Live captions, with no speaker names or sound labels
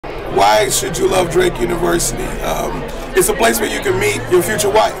why should you love Drake University? It's a place where you can meet your future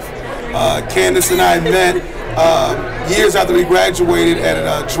wife. Candace and I met years after we graduated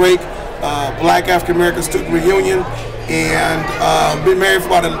at Drake Black African American Student Reunion, and been married for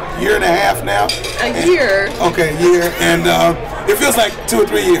about a year and a half now. A year? Okay, a year, and it feels like 2 or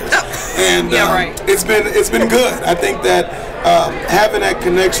 3 years. And yeah, right. It's been good. I think that having that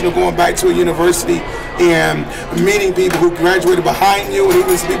connection of going back to a university and meeting people who graduated behind you and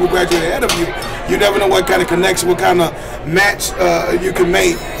even some people who graduated ahead of you, you never know what kind of connection, what kind of match you can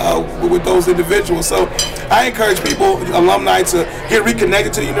make with those individuals. So I encourage people, alumni, to get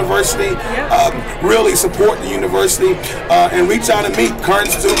reconnected to the university, really support the university, and reach out and meet current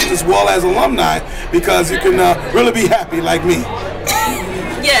students as well as alumni, because you can really be happy like me.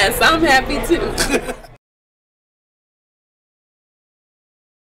 Yes, I'm happy too.